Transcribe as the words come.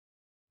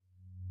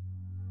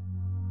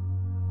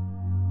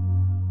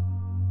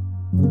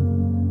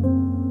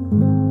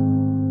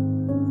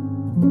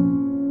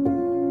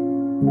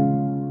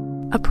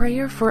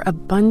Prayer for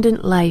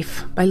Abundant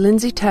Life by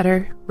Lindsay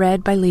Tedder,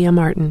 read by Leah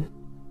Martin.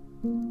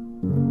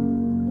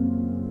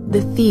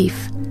 The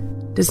thief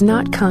does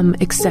not come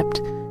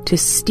except to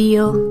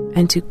steal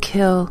and to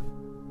kill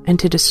and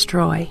to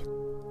destroy.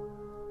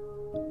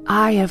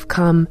 I have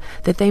come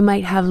that they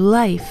might have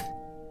life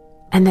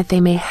and that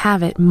they may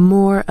have it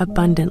more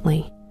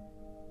abundantly.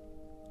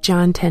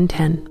 John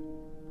 10:10.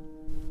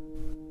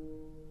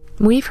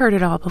 We've heard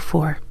it all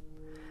before.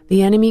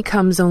 The enemy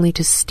comes only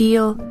to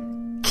steal,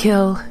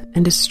 kill,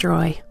 and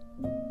destroy.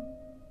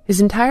 His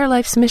entire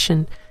life's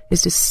mission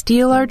is to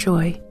steal our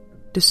joy,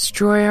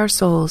 destroy our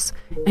souls,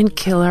 and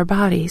kill our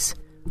bodies,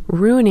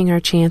 ruining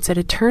our chance at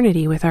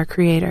eternity with our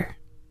Creator.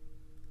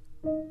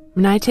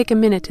 When I take a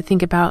minute to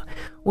think about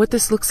what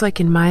this looks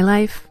like in my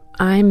life,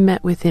 I'm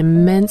met with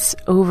immense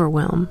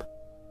overwhelm.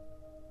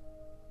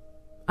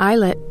 I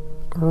let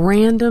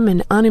random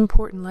and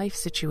unimportant life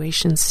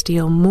situations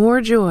steal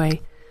more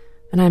joy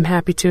than I'm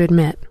happy to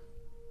admit.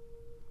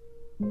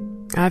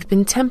 I've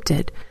been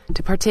tempted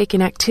to partake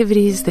in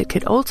activities that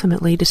could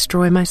ultimately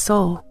destroy my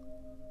soul.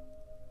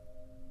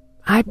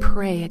 I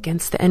pray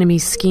against the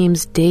enemy's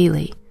schemes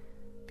daily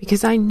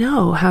because I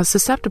know how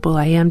susceptible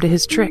I am to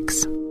his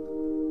tricks.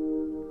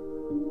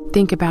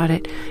 Think about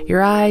it.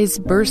 Your eyes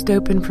burst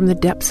open from the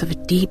depths of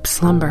a deep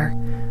slumber.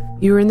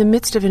 You are in the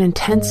midst of an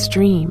intense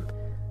dream.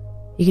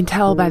 You can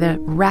tell by the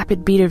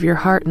rapid beat of your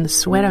heart and the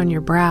sweat on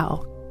your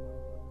brow.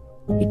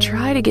 You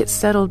try to get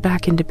settled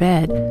back into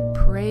bed,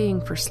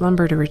 praying for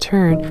slumber to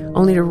return,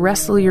 only to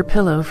wrestle your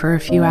pillow for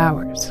a few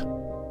hours.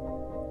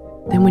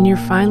 Then when you're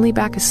finally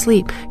back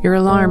asleep, your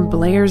alarm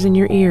blares in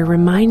your ear,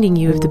 reminding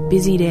you of the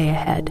busy day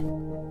ahead.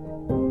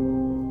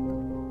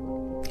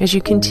 As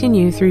you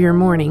continue through your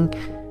morning,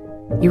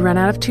 you run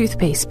out of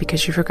toothpaste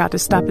because you forgot to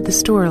stop at the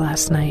store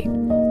last night.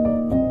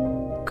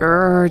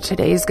 "Grr,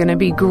 today's gonna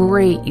be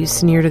great," you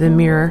sneer to the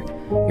mirror,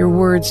 your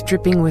words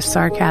dripping with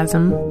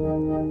sarcasm.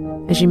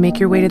 As you make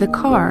your way to the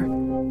car,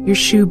 your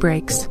shoe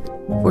breaks,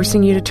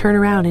 forcing you to turn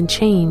around and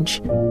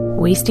change,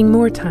 wasting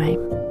more time.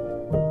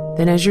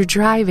 Then as you're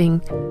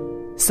driving,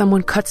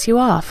 someone cuts you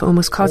off,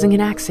 almost causing an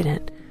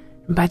accident.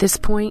 And by this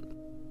point,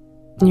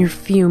 you're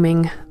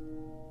fuming.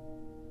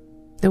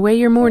 The way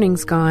your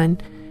morning's gone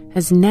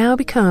has now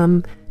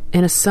become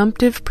an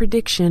assumptive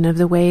prediction of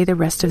the way the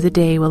rest of the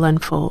day will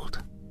unfold.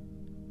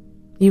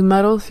 You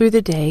muddle through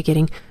the day,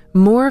 getting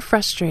more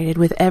frustrated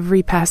with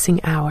every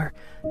passing hour.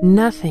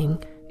 Nothing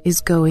is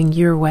going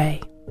your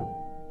way.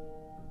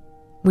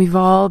 We've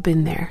all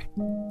been there,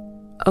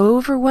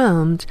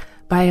 overwhelmed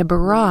by a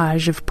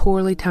barrage of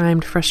poorly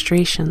timed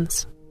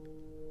frustrations.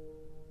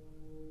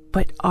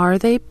 But are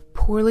they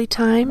poorly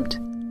timed?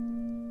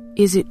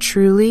 Is it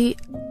truly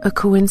a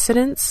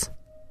coincidence?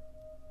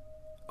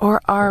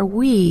 Or are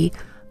we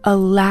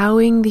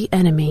allowing the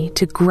enemy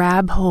to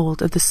grab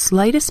hold of the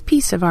slightest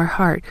piece of our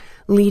heart,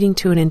 leading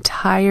to an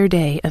entire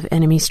day of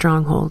enemy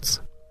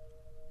strongholds?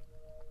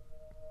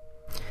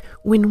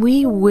 When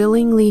we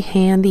willingly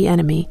hand the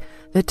enemy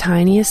the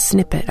tiniest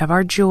snippet of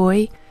our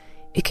joy,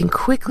 it can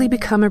quickly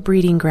become a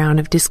breeding ground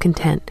of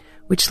discontent,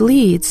 which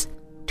leads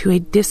to a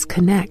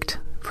disconnect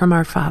from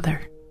our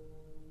Father.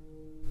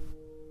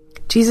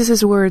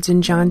 Jesus' words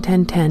in John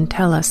 10:10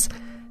 tell us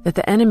that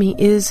the enemy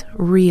is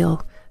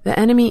real. The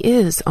enemy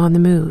is on the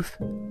move.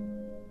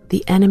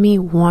 The enemy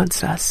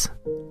wants us.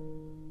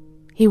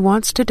 He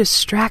wants to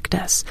distract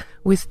us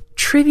with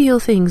trivial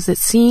things that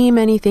seem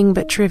anything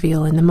but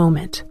trivial in the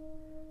moment,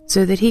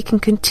 so that he can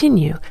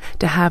continue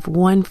to have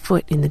one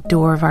foot in the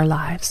door of our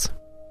lives.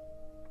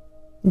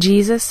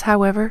 Jesus,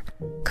 however,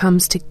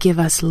 comes to give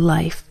us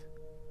life.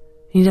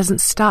 He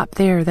doesn't stop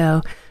there,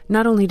 though.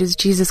 Not only does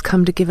Jesus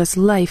come to give us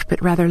life,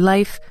 but rather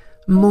life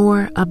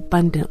more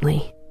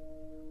abundantly.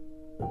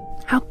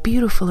 How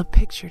beautiful a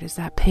picture does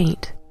that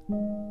paint?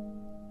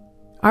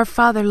 Our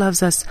Father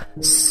loves us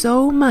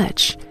so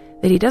much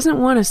that he doesn't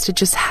want us to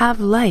just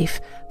have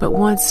life, but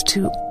wants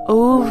to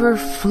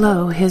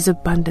overflow his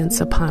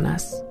abundance upon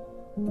us.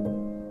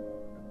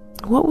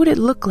 What would it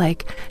look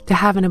like to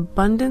have an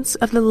abundance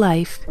of the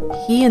life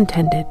he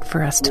intended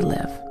for us to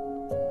live?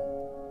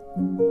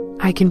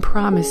 I can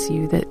promise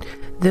you that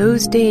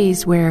those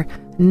days where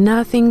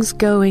nothing's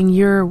going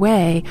your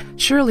way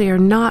surely are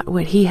not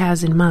what he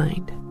has in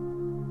mind.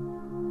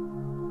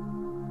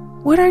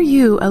 What are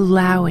you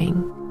allowing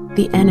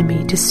the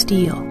enemy to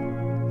steal,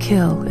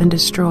 kill, and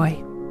destroy?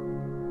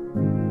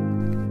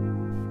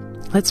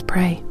 Let's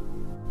pray.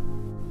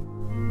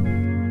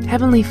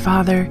 Heavenly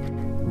Father,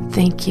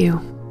 thank you.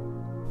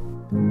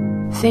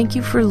 Thank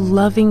you for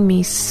loving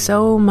me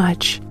so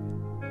much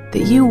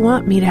that you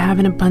want me to have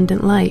an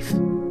abundant life.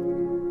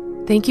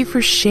 Thank you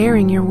for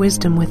sharing your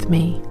wisdom with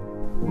me.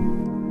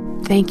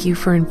 Thank you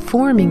for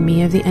informing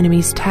me of the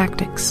enemy's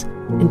tactics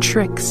and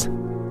tricks.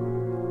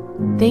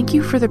 Thank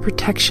you for the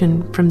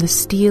protection from the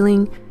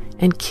stealing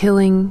and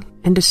killing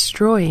and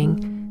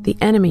destroying the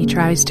enemy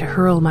tries to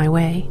hurl my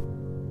way.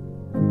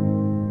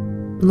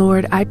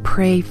 Lord, I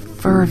pray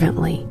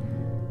fervently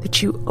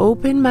that you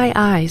open my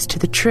eyes to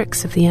the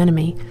tricks of the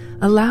enemy.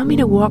 Allow me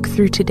to walk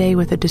through today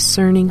with a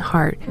discerning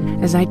heart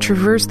as I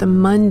traverse the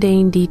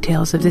mundane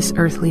details of this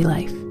earthly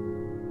life.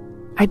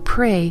 I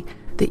pray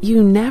that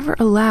you never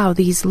allow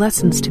these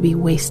lessons to be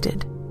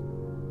wasted.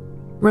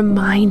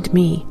 Remind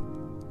me,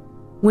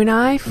 when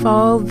I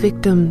fall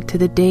victim to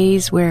the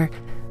days where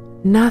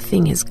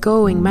nothing is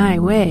going my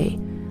way,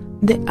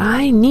 that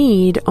I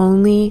need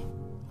only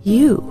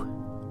you.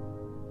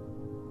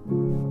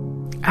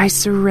 I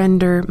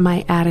surrender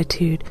my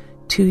attitude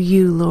to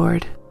you,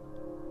 Lord.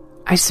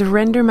 I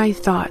surrender my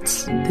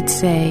thoughts that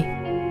say,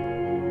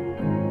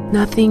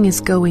 nothing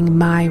is going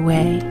my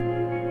way.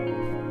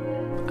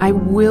 I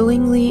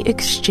willingly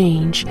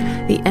exchange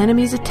the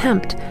enemy's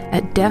attempt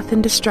at death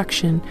and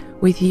destruction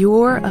with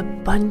your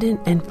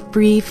abundant and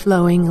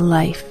free-flowing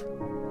life.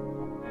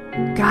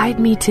 Guide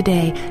me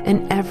today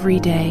and every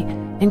day,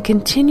 and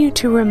continue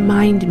to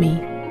remind me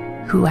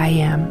who I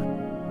am.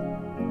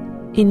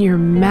 In your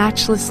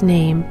matchless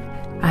name,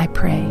 I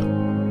pray.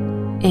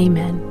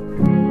 Amen.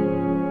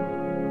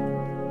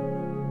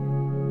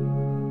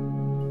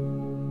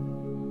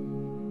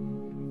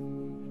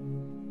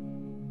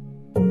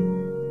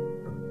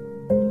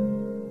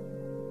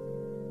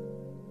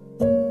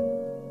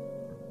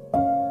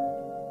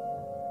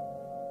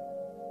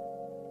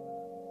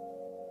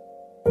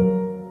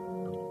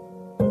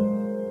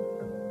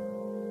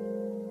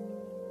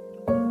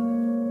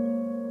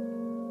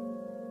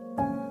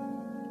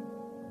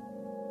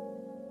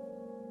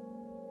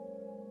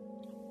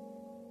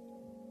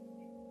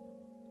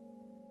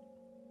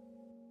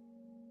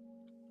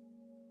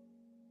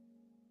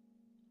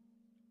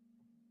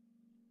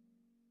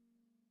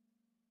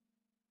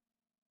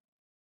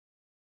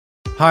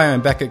 Hi,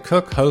 I'm Becket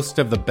Cook, host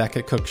of The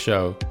Becket Cook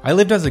Show. I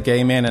lived as a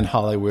gay man in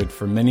Hollywood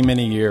for many,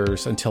 many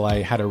years until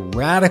I had a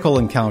radical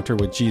encounter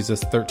with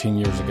Jesus 13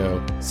 years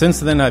ago. Since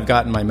then, I've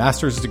gotten my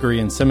master's degree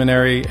in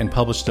seminary and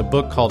published a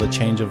book called A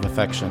Change of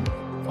Affection.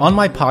 On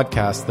my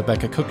podcast, The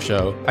Becket Cook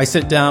Show, I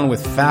sit down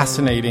with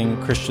fascinating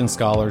Christian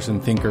scholars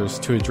and thinkers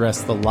to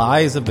address the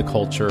lies of the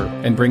culture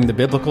and bring the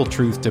biblical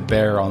truth to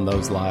bear on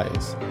those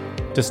lies.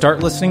 To start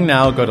listening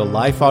now, go to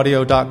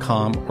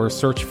lifeaudio.com or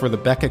search for The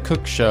Becket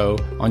Cook Show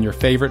on your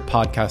favorite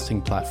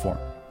podcasting platform.